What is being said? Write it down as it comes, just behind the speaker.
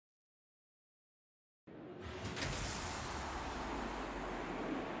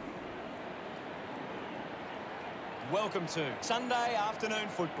Welcome to Sunday afternoon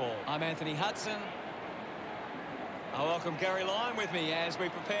football. I'm Anthony Hudson. I welcome Gary Lyon with me as we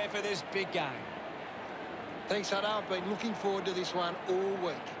prepare for this big game. Thanks, Huddo. I've been looking forward to this one all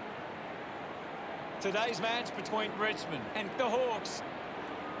week. Today's match between Richmond and the Hawks.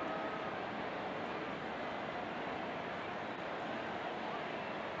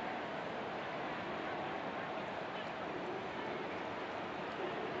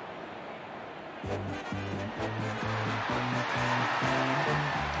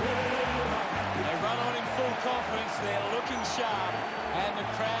 They run on in full confidence, they're looking sharp, and the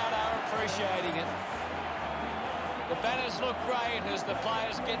crowd are appreciating it. The banners look great as the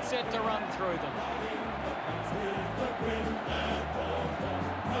players get set to run through them.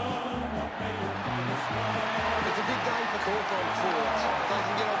 It's a big game for Hawthorn forwards. If they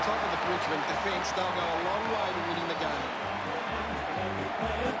can get on top of the Richmond defence, they'll go a long way to winning the game.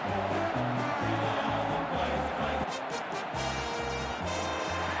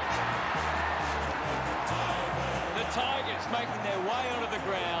 The Tigers making their way onto the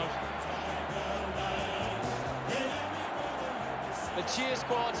ground. The cheer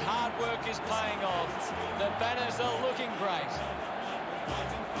squad's hard work is paying off. The banners are looking great.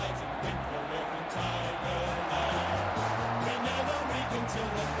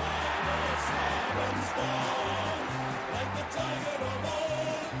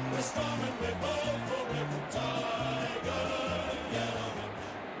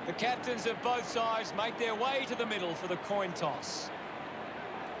 The captains of both sides make their way to the middle for the coin toss.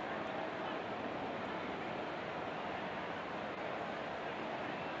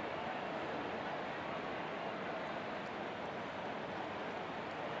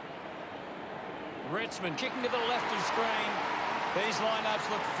 Richmond kicking to the left of screen. These lineups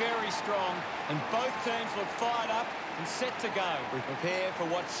look very strong and both teams look fired up and set to go. We prepare for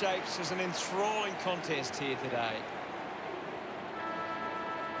what shapes as an enthralling contest here today.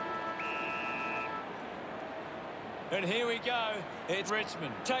 And here we go. It's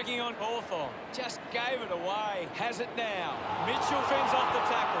Richmond taking on Hawthorn. Just gave it away. Has it now. Mitchell fends off the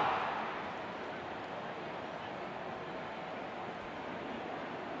tackle.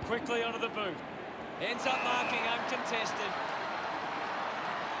 Quickly onto the boot. Ends up marking uncontested.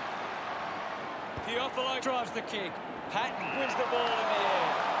 Theophilo drives the kick. Patton wins the ball in the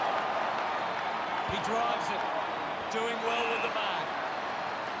air. He drives it. Doing well with the mark.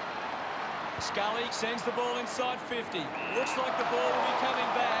 Scully sends the ball inside 50. Looks like the ball will be coming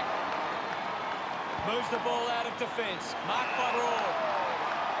back. Moves the ball out of defence. Marked by Broad.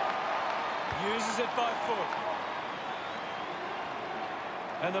 Uses it by foot.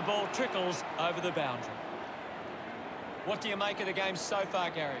 And the ball trickles over the boundary. What do you make of the game so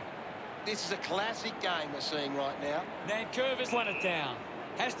far, Gary? This is a classic game we're seeing right now. Nankervis won it down.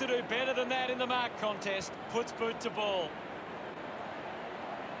 Has to do better than that in the mark contest. Puts boot to ball.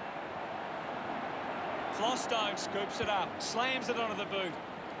 Flostone scoops it up. Slams it onto the boot.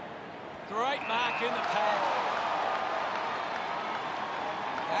 Great mark in the pack.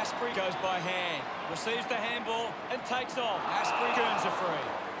 Asprey goes by hand. Receives the handball and takes off. Asprey earns a free.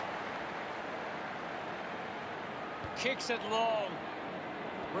 Kicks it long.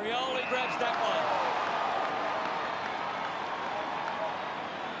 Rioli grabs that one.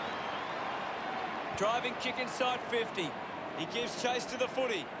 Driving kick inside 50. He gives chase to the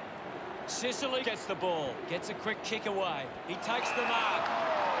footy. Sicily gets the ball. Gets a quick kick away. He takes the mark.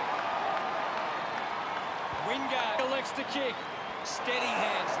 Wingard elects to kick. Steady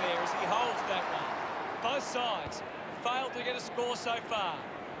hands there as he holds that one. Both sides failed to get a score so far.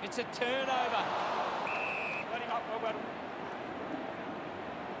 It's a turnover.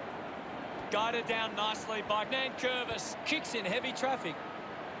 Guided down nicely by Nankervis. Kicks in heavy traffic.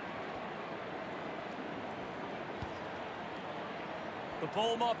 The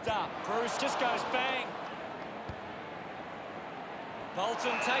ball mopped up. Bruce just goes bang.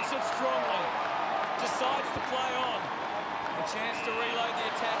 Bolton takes it strongly. Decides to play on. A chance to reload the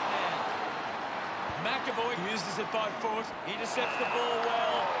attack now. McAvoy uses it by foot. He intercepts the ball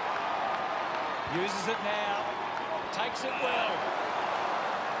well. Uses it now. Takes it well.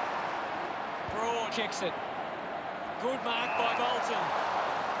 Broad kicks it. Good mark by Bolton.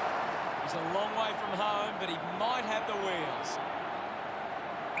 He's a long way from home, but he might have the wheels.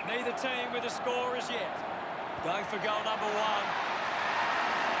 Neither team with a score as yet. Going for goal number one.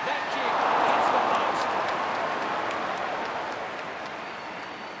 That kick hits the post.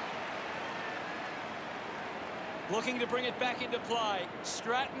 Looking to bring it back into play.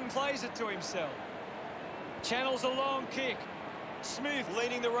 Stratton plays it to himself. Channels a long kick. Smith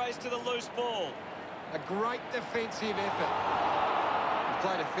leading the race to the loose ball. A great defensive effort.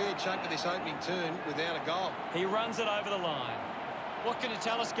 Played a fair chunk of this opening turn without a goal. He runs it over the line. What can you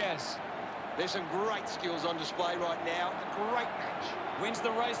tell us, Gaz? There's some great skills on display right now. A great match. Wins the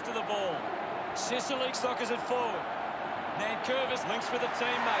race to the ball. Sicily soccers it forward. Nankervis links with a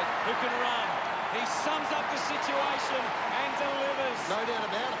teammate who can run. He sums up the situation and delivers. No doubt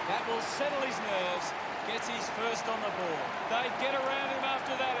about it. That will settle his nerves. Gets his first on the ball. They get around him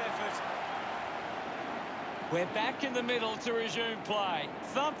after that effort. We're back in the middle to resume play.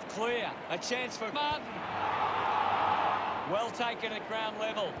 Thumped clear. A chance for Martin. Well taken at ground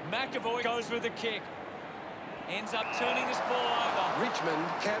level. McAvoy goes with the kick. Ends up turning this ball over. Richmond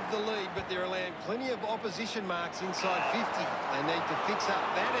have the lead, but they're allowing plenty of opposition marks inside 50. They need to fix up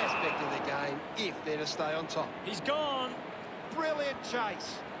that aspect of the game if they're to stay on top. He's gone. Brilliant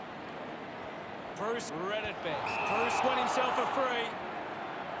chase. Bruce read it best. Bruce won himself a free.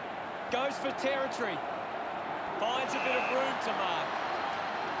 Goes for territory. Finds a bit of room to mark.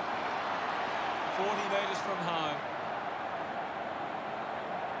 40 metres from home.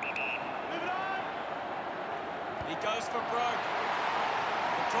 He goes for broke.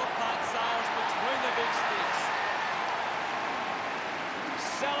 The drop punt sails between the big sticks.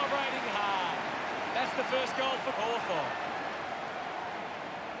 Celebrating hard. That's the first goal for Hawthorn.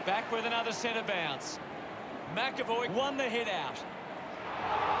 Back with another centre bounce. McAvoy won the hit out.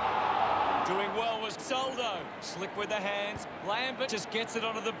 Doing well was Soldo. Slick with the hands. Lambert just gets it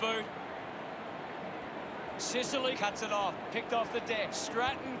onto the boot. Sicily cuts it off. Picked off the deck.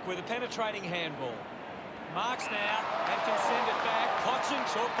 Stratton with a penetrating handball. Marks now and can send it back. Cochin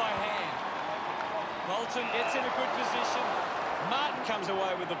short by hand. Bolton gets in a good position. Martin comes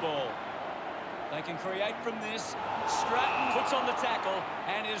away with the ball. They can create from this. Stratton puts on the tackle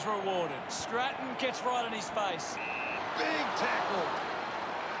and is rewarded. Stratton gets right in his face. Big tackle.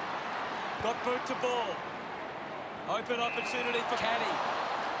 Got boot to ball. Open opportunity for Caddy.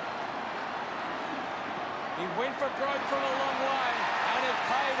 He went for broke from a long way and it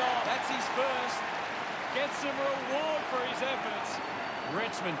paid off. That's his first. Gets some reward for his efforts.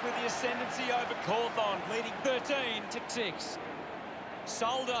 Richmond with the ascendancy over Hawthorn, leading 13-6.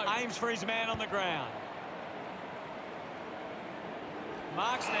 Soldo aims for his man on the ground.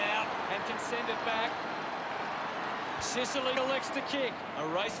 Marks now and can send it back. Sicily elects to kick. A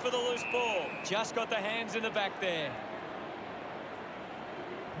race for the loose ball. Just got the hands in the back there.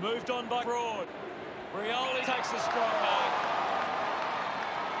 Moved on by Broad. Rioli takes a strong mark.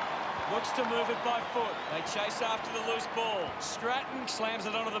 Looks to move it by foot. They chase after the loose ball. Stratton slams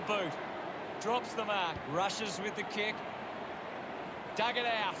it onto the boot. Drops the mark. Rushes with the kick. Dug it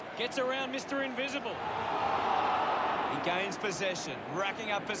out. Gets around Mr. Invisible. He gains possession.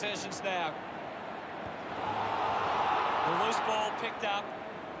 Racking up possessions now. The loose ball picked up.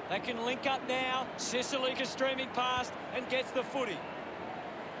 They can link up now. Sicily is streaming past and gets the footy.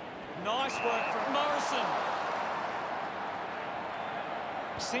 Nice work from Morrison.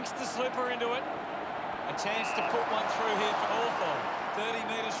 Sinks the slipper into it. A chance to put one through here for Hawthorn. 30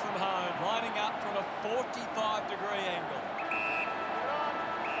 metres from home, lining up from a 45-degree angle.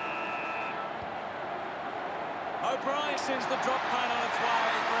 O'Brien sends the drop punt on its way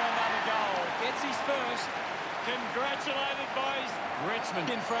for another goal. Gets his first. Congratulated, boys. Richmond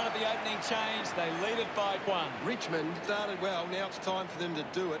in front of the opening change. They lead it by 1. Richmond started well. Now it's time for them to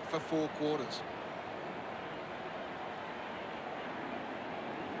do it for 4 quarters.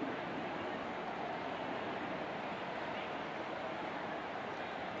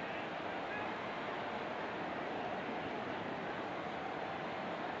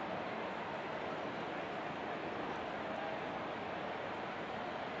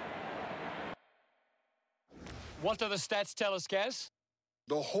 What do the stats tell us, Gaz?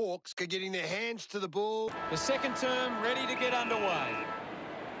 The Hawks are getting their hands to the ball. The second term ready to get underway.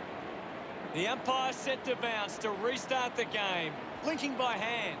 The umpire set to bounce to restart the game. Linking by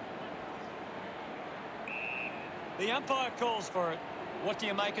hand. The umpire calls for it. What do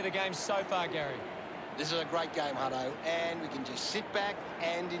you make of the game so far, Gary? This is a great game, Hutto, and we can just sit back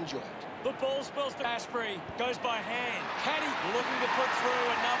and enjoy it. The ball spills to Asprey. Goes by hand. Caddy looking to put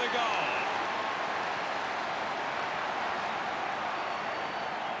through another goal.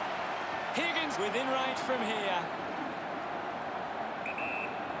 Higgins within range from here.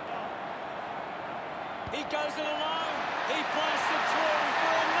 He goes it alone. He blasts it through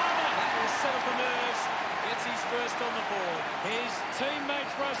for another. That will settle the nerves. Gets his first on the board. His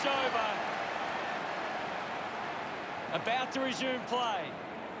teammates rush over. About to resume play.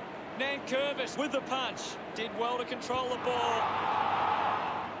 Nankervis with the punch. Did well to control the ball.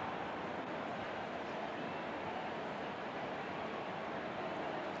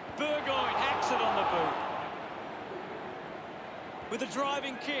 Burgoyne hacks it on the boot. with a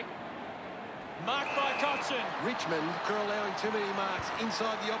driving kick. Marked by Cochin. Richmond are allowing too many marks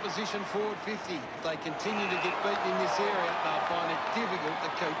inside the opposition forward 50. If they continue to get beaten in this area, they'll find it difficult to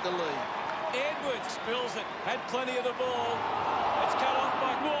keep the lead. Edwards spills it. Had plenty of the ball. It's cut off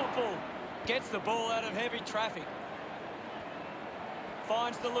by Warple. Gets the ball out of heavy traffic.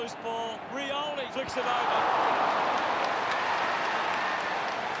 Finds the loose ball. Rioli flicks it over.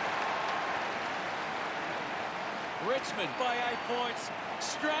 Richmond by 8 points.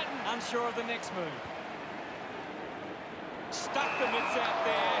 Stratton unsure of the next move. Stuck the mitts out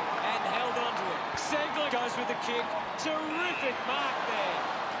there and held onto it. Segler goes with the kick. Terrific mark there.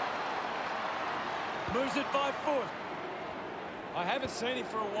 Moves it by foot. I haven't seen him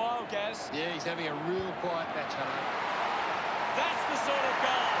for a while, Gaz. Yeah, he's having a real quiet match, Hunter. That's the sort of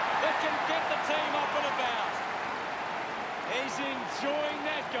goal that can get the team up and about. He's enjoying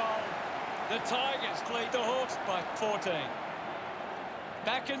that goal. The Tigers lead the Hawks by 14.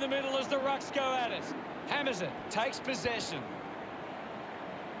 Back in the middle as the Rucks go at it. Hammers it, takes possession.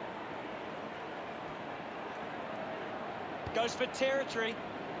 Goes for territory.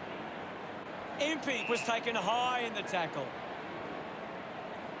 Impey was taken high in the tackle.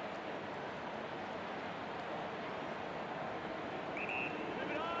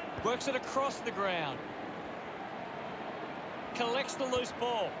 Works it across the ground. Collects the loose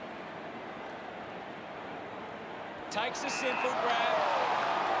ball. Takes a simple grab.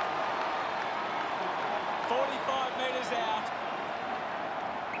 45 metres out.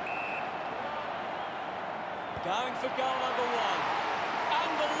 Going for goal number one.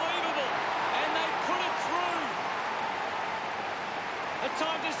 Unbelievable. And they put it through. A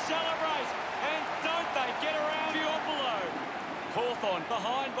time to celebrate. And don't they get around the envelope. Hawthorn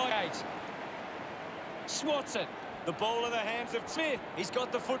behind by 8. Swats it. The ball in the hands of Smith. He's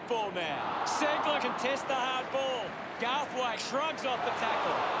got the football now. Segler contests the hard ball. Garthwaite shrugs off the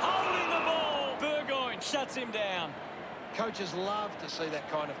tackle. Holding the ball. Burgoyne shuts him down. Coaches love to see that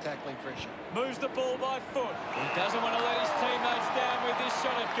kind of tackling pressure. Moves the ball by foot. He doesn't want to let his teammates down with this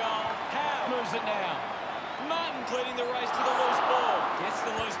shot at goal. Howe moves it now. Martin leading the race to the loose ball. Gets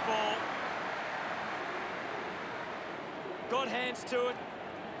the loose ball. Got hands to it.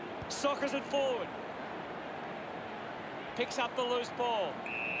 Sockers it forward. Picks up the loose ball.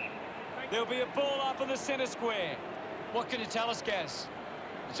 There'll be a ball up in the centre square. What can you tell us, Gaz?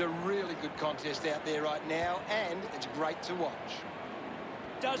 It's a really good contest out there right now, and it's great to watch.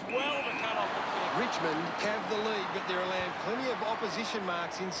 Does well to cut off the kick. Richmond have the lead, but they're allowing plenty of opposition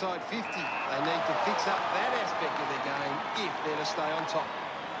marks inside 50. They need to fix up that aspect of their game if they're to stay on top.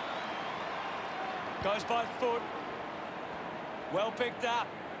 Goes by foot. Well picked up.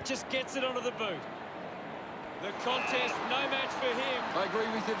 Just gets it onto the boot. The contest, no match for him. I agree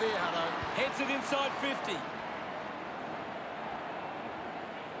with you there, Hutto. Heads it inside 50.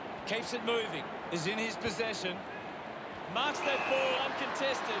 Keeps it moving. Is in his possession. Marks that ball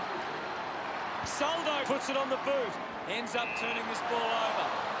uncontested. Soldo puts it on the boot. Ends up turning this ball over.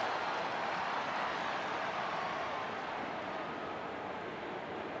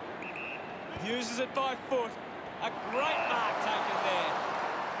 Uses it by foot. A great mark taken there.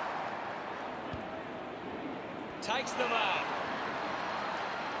 Takes the mark.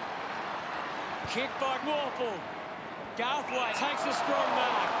 Kick by Warple. Garthwaite takes a strong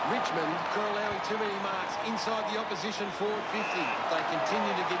mark. Richmond are allowing too many marks inside the opposition forward 50. If they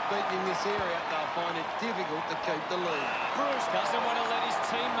continue to get beaten in this area, they'll find it difficult to keep the lead. Bruce doesn't want to let his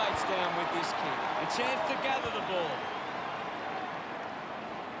teammates down with this kick. A chance to gather the ball.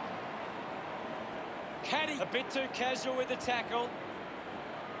 Caddy a bit too casual with the tackle.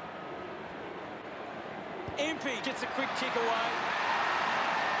 Impey gets a quick kick away.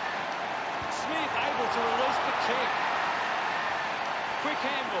 Smith able to release the kick. Quick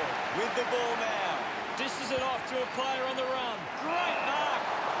handball with the ball now. Dishes it off to a player on the run. Great mark.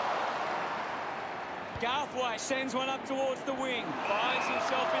 Garthwaite sends one up towards the wing. Finds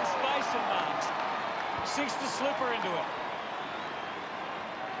himself in space and marks. Sinks the slipper into it.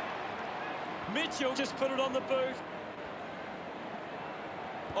 Mitchell just put it on the boot.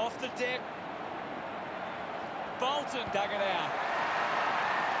 Off the deck. Bolton dug it out.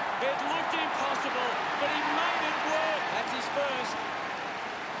 It looked impossible, but he made it work. That's his first.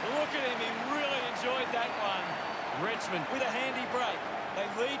 Look at him, he really enjoyed that one. Richmond with a handy break. They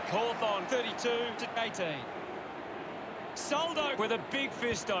lead Hawthorn 32-18. Soldo with a big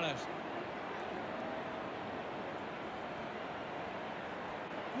fist on it.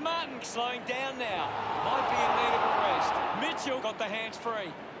 Martin slowing down now. Might be in need of a rest. Mitchell got the hands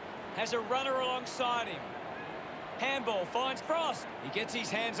free. Has a runner alongside him. Handball finds Cross. He gets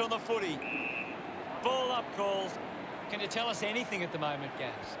his hands on the footy. Ball up calls. Can you tell us anything at the moment,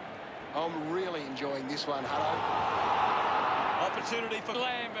 Gaz? I'm really enjoying this one, Hutto. Opportunity for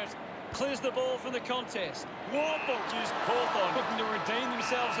Lambert. Clears the ball from the contest. Warble used Hawthorn, looking to redeem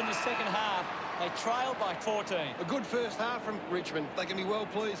themselves in the second half. They trail by 14. A good first half from Richmond. They can be well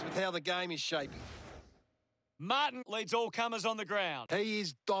pleased with how the game is shaping. Martin leads all comers on the ground. He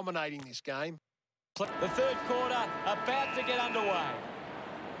is dominating this game. The third quarter about to get underway.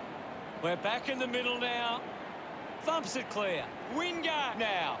 We're back in the middle now. Thumps it clear. Wingard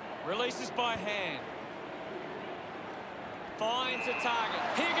now. Releases by hand. Finds a target.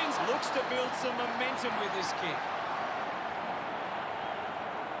 Higgins looks to build some momentum with this kick.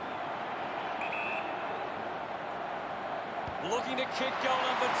 Looking to kick goal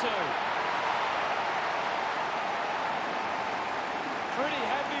number 2. Pretty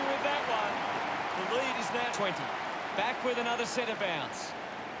happy with that one. The lead is now 20. Back with another centre bounce.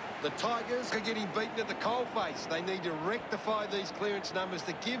 The Tigers are getting beaten at the coalface. They need to rectify these clearance numbers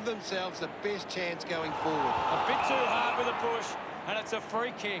to give themselves the best chance going forward. A bit too hard with a push, and it's a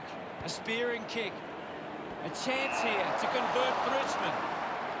free kick. A spearing kick. A chance here to convert for Richmond.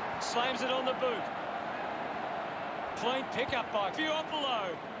 Slams it on the boot. Clean pickup by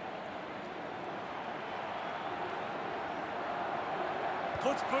Fiopolo.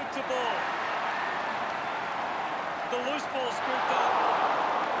 Puts boot to ball. The loose ball scooped up.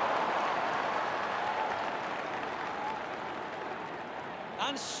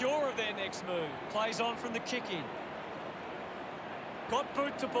 Unsure of their next move. Plays on from the kick-in. Got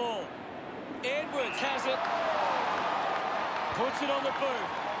boot to ball. Edwards has it. Puts it on the boot.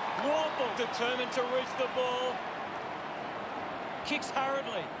 Warble determined to reach the ball. Kicks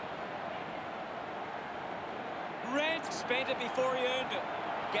hurriedly. Rent spent it before he earned it.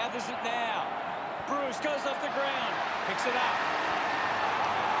 Gathers it now. Bruce goes off the ground. Picks it up.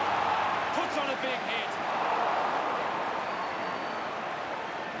 Puts on a big hit.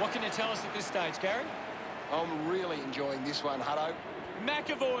 What can you tell us at this stage, Gary? I'm really enjoying this one, Hutto.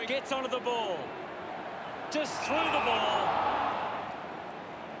 McAvoy gets onto the ball. Just through the ball.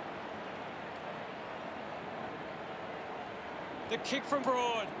 The kick from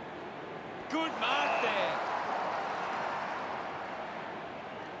Broad. Good mark there.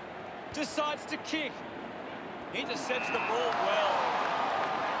 Decides to kick. Intercepts the ball well.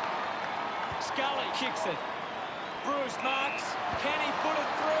 Scully kicks it. Bruce marks. Can he put it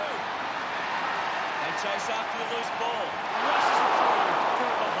through? They chase after the loose ball. Rushes it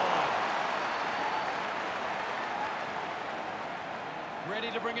through behind.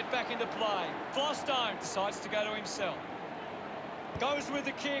 Ready to bring it back into play. Flostone decides to go to himself. Goes with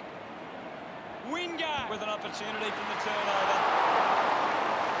the kick. Wingard with an opportunity from the turnover.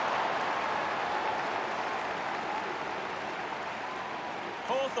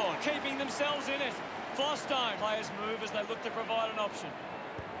 Hawthorn keeping themselves in it. Flostone. Players move as they look to provide an option.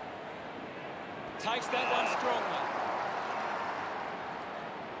 Takes that one strongly.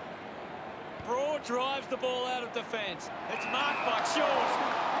 Broad drives the ball out of defence. It's marked by Short.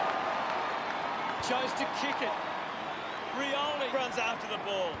 Chose to kick it. Rioli runs after the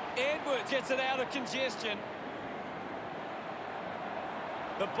ball. Edwards gets it out of congestion.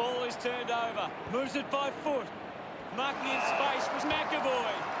 The ball is turned over. Moves it by foot. Marking in space was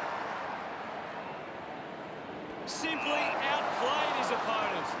McAvoy. Simply outplayed his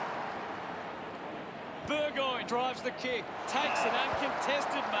opponent. Burgoyne drives the kick. Takes an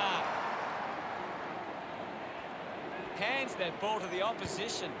uncontested mark. Hands that ball to the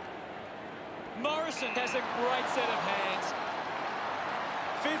opposition. Morrison has a great set of hands.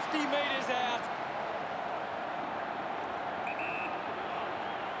 50 metres out.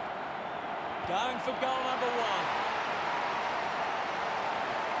 Going for goal number 1.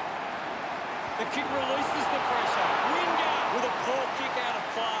 The kick releases the pressure. Wingard with a poor kick out of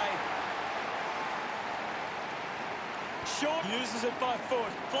play. Short uses it by foot.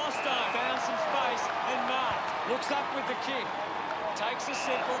 Flostone found some space and marked. Looks up with the kick. Takes a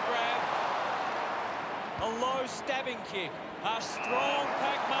simple grab. A low stabbing kick. A strong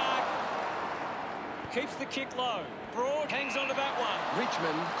pack mark. Keeps the kick low. Broad hangs onto that one.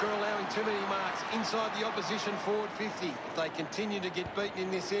 Richmond are allowing too many marks inside the opposition forward 50. If they continue to get beaten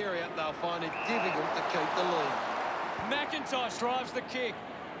in this area, they'll find it difficult to keep the lead. McIntosh drives the kick.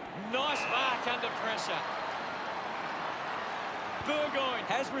 Nice mark under pressure. Burgoyne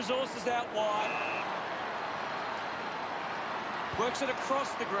has resources out wide. Works it across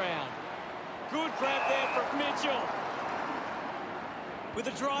the ground. Good grab there from Mitchell. With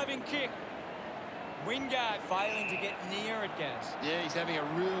a driving kick. Wingard failing to get near it, Gaz. Yeah, he's having a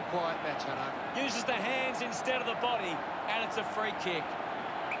real quiet match, Hutto. Uses the hands instead of the body, and it's a free kick.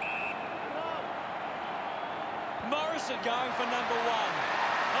 Morrison going for number one.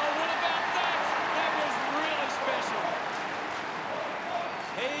 Oh, what about that? That was really special.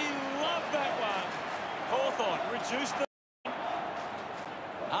 He loved that one. Hawthorn reduced the...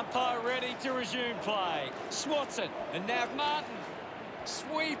 Umpire ready to resume play. Swats it. And now Martin.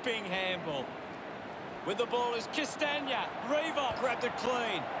 Sweeping handball. With the ball is Castagna. Revo grabbed it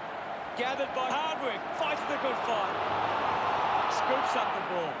clean. Gathered by Hardwick. Fights the good fight. Scoops up the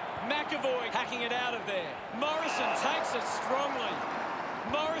ball. McAvoy hacking it out of there. Morrison takes it strongly.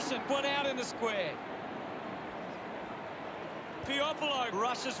 Morrison went out in the square. Piopolo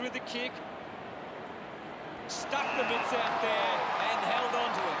rushes with the kick. Stuck the bits out there and held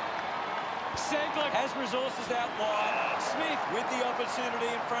on to it. Segler has resources out wide. Smith with the opportunity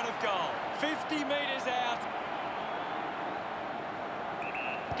in front of goal. 50 metres out.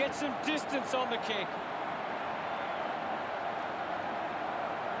 Get some distance on the kick.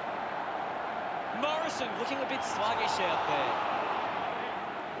 Morrison looking a bit sluggish out there.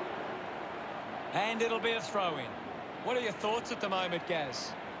 And it'll be a throw-in. What are your thoughts at the moment,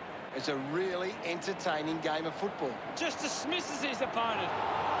 Gaz? It's a really entertaining game of football. Just dismisses his opponent.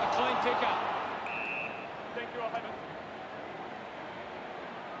 A clean pickup. Thank you, I'll have it.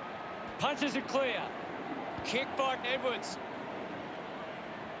 Punches it clear. Kick by Edwards.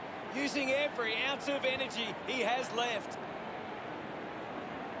 Using every ounce of energy he has left.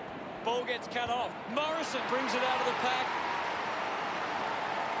 Ball gets cut off. Morrison brings it out of the pack.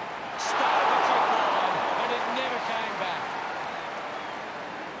 Started the kick line, and it never came back.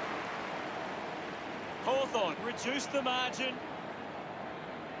 Hawthorn reduced the margin.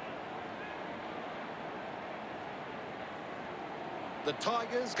 The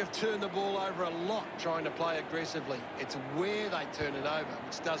Tigers have turned the ball over a lot trying to play aggressively. It's where they turn it over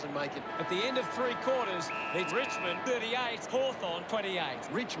which doesn't make it. At the end of 3 quarters, it's Richmond 38, Hawthorn 28.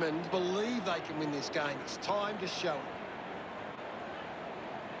 Richmond believe they can win this game. It's time to show it.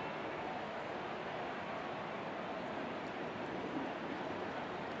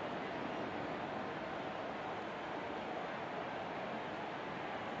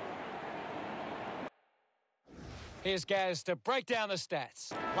 Here's Gaz to break down the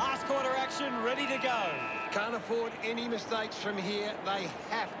stats. Last quarter action, ready to go. Can't afford any mistakes from here. They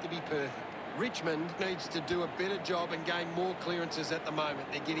have to be perfect. Richmond needs to do a better job and gain more clearances at the moment.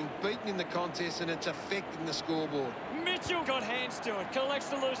 They're getting beaten in the contest and it's affecting the scoreboard. Mitchell got hands to it, collects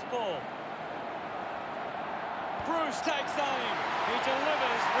the loose ball. Bruce takes aim. He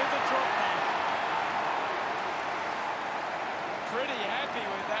delivers with the drop punt. Pretty happy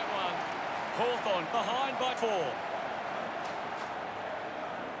with that one. Hawthorn behind by 4.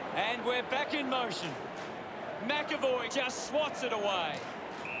 And we're back in motion. McAvoy just swats it away.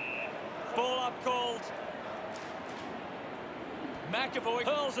 Ball up called. McAvoy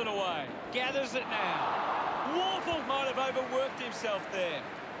hurls it away. Gathers it now. Warple might have overworked himself there.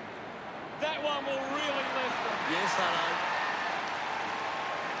 That one will really lift them. Yes, I know.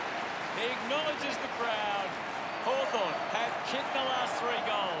 He acknowledges the crowd. Hawthorn have kicked the last 3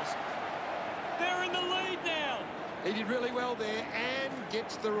 goals. They're in the lead now. He did really well there and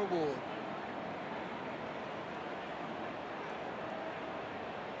gets the reward.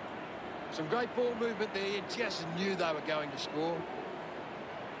 Some great ball movement there. You just knew they were going to score.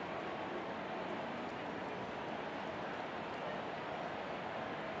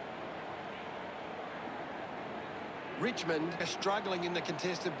 Richmond are struggling in the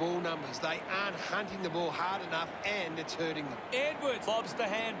contested ball numbers. They aren't hunting the ball hard enough and it's hurting them. Edwards lobs the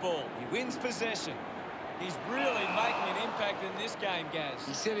handball. He wins possession. He's really making an impact in this game, Gaz.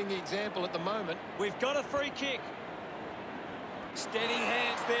 He's setting the example at the moment. We've got a free kick. Steady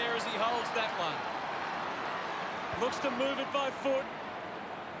hands there as he holds that one. Looks to move it by foot.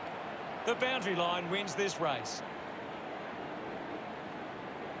 The boundary line wins this race.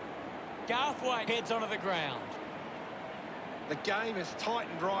 Garthwaite heads onto the ground. The game has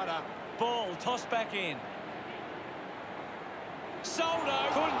tightened right up. Ball tossed back in. Soldo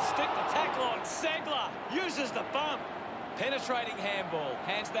couldn't stick the tackle on. Segler uses the bump. Penetrating handball.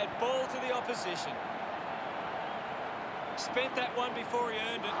 Hands that ball to the opposition. Spent that one before he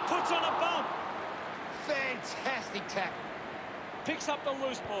earned it. Puts on a bump. Fantastic tackle. Picks up the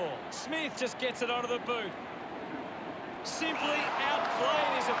loose ball. Smith just gets it onto the boot. Simply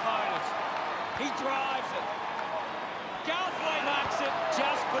outplayed his opponent. He drives it. Garthwaite marks it.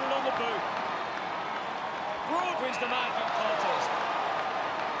 Just put it on the boot. Broad wins the marking contest.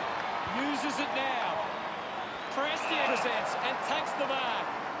 Uses it now. Prestia presents and takes the mark.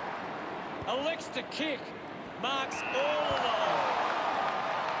 Elects to kick. Marks all alone.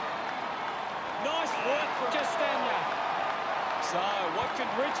 Nice work from Castagna. So, what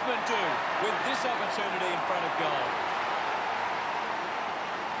can Richmond do with this opportunity in front of goal?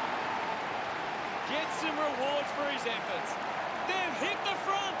 Gets some rewards for his efforts. They've hit the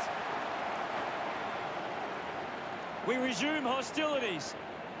front. We resume hostilities.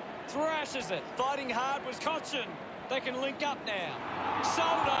 Thrashes it. Fighting hard was Cochin. They can link up now.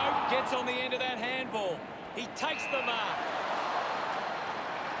 Soldo gets on the end of that handball. He takes the mark.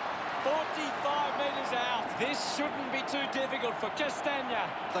 45 metres out. This shouldn't be too difficult for Castagna.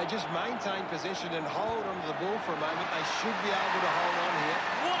 If they just maintain possession and hold onto the ball for a moment, they should be able to hold on here.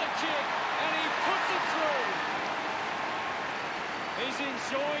 What a kick, and he puts it through. He's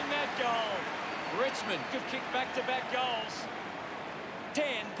enjoying that goal. Richmond could kick back-to-back goals.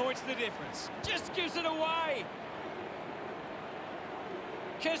 10 points the difference. Just gives it away.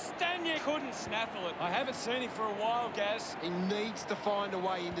 Castagna couldn't snaffle it. I haven't seen him for a while, Gaz. He needs to find a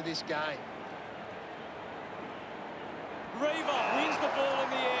way into this game. Reaver wins the ball in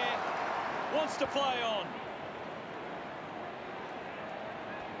the air. Wants to play on.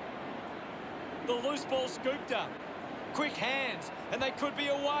 The loose ball scooped up. Quick hands, and they could be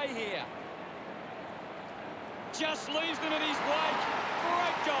away here. Just leaves them in his wake.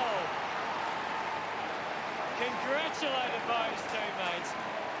 Great goal. Congratulated by his teammates.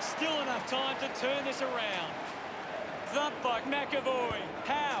 Still enough time to turn this around. Thumped by McAvoy.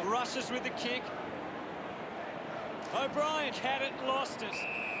 Howe rushes with the kick. O'Brien had it, lost it.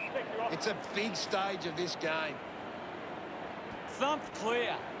 It's a big stage of this game. Thumped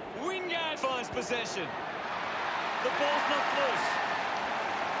clear. Wingard finds possession. The ball's not loose.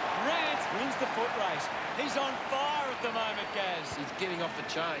 Rance wins the foot race. He's on fire at the moment, Gaz. He's getting off the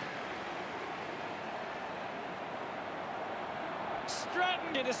chain.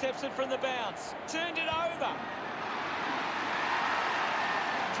 Stratton intercepts it from the bounce. Turned it over.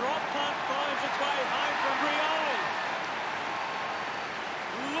 Drop punt finds its way home from Rioli.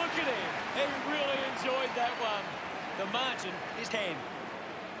 Look at him. He really enjoyed that one. The margin is 10.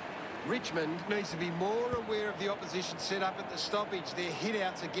 Richmond needs to be more aware of the opposition set up at the stoppage. Their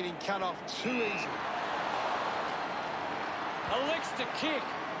hit-outs are getting cut off too easily. Elects to kick.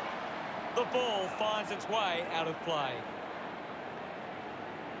 The ball finds its way out of play.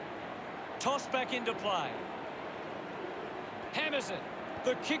 Toss back into play. Hammers it.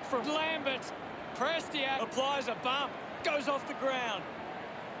 The kick from Lambert. Prestia applies a bump. Goes off the ground.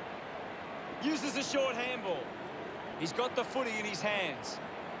 Uses a short handball. He's got the footy in his hands.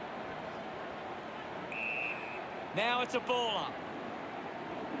 Now it's a ball up.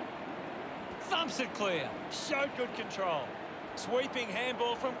 Thumps it clear. Showed good control. Sweeping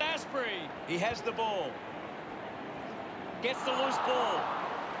handball from Asprey. He has the ball. Gets the loose ball.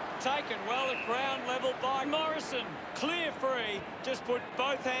 Taken well at ground level by Morrison. Clear free. Just put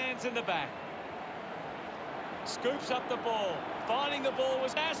both hands in the back. Scoops up the ball. Finding the ball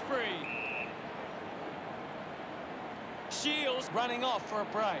was Asprey. Shields running off for a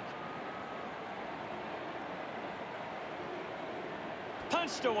break.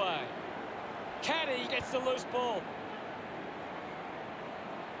 Punched away. Caddy gets the loose ball.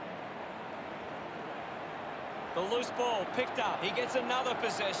 The loose ball picked up. He gets another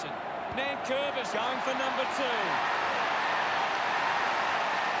possession. Nankervis going for number 2.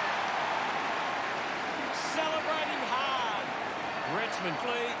 Celebrating hard. Richmond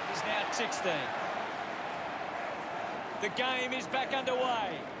lead is now 16. The game is back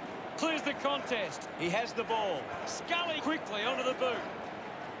underway. Clears the contest. He has the ball. Scully quickly onto the boot.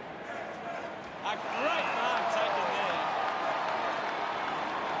 A great mark taken there.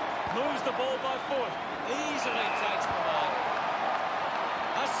 Moves the ball by foot. Easily takes the mark.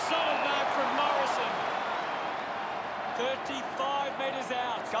 A solid mark from Morrison. 35 metres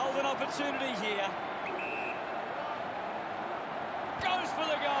out. Golden opportunity here. Goes for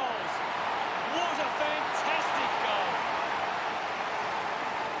the goals. What a fantastic goal.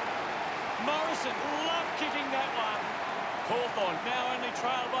 Morrison loved kicking that one. Hawthorn now only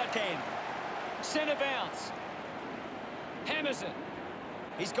trailed by 10. Centre bounce. Hammers it.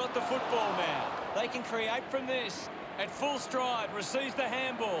 He's got the football now. They can create from this. At full stride, receives the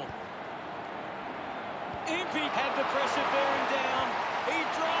handball. Impey had the pressure bearing down. He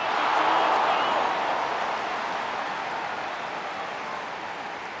drives it towards goal.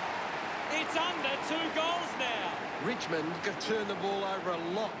 It's under 2 goals now. Richmond have turned the ball over a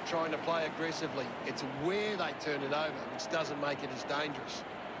lot trying to play aggressively. It's where they turn it over, which doesn't make it as dangerous.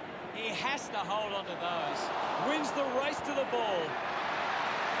 He has to hold on to those. Wins the race to the ball.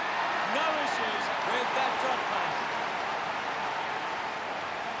 No issues with that drop punt.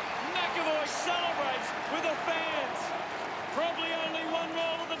 McAvoy celebrates with the fans. Probably only one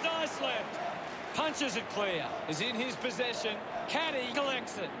roll of the dice left. Punches it clear. Is in his possession. Caddy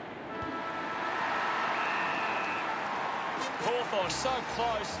collects it. Hawthorn so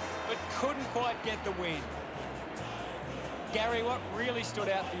close, but couldn't quite get the win. Gary, what really stood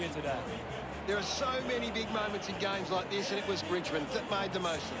out for you today? There are so many big moments in games like this, and it was Richmond that made the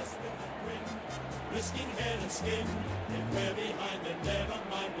most of it. Risking head and skin, if we're behind, then never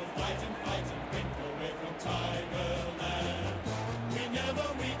mind. We'll fight and win away from Tigerland. We never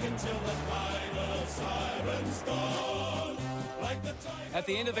weaken till the final siren's gone. Like the At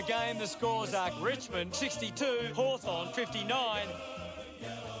the end of the game, the scores are Richmond 62, Hawthorn 59.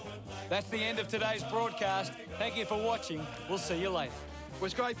 That's the end of today's broadcast. Thank you for watching. We'll see you later. It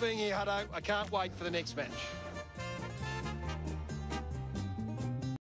was great being here, Hutto. I can't wait for the next match.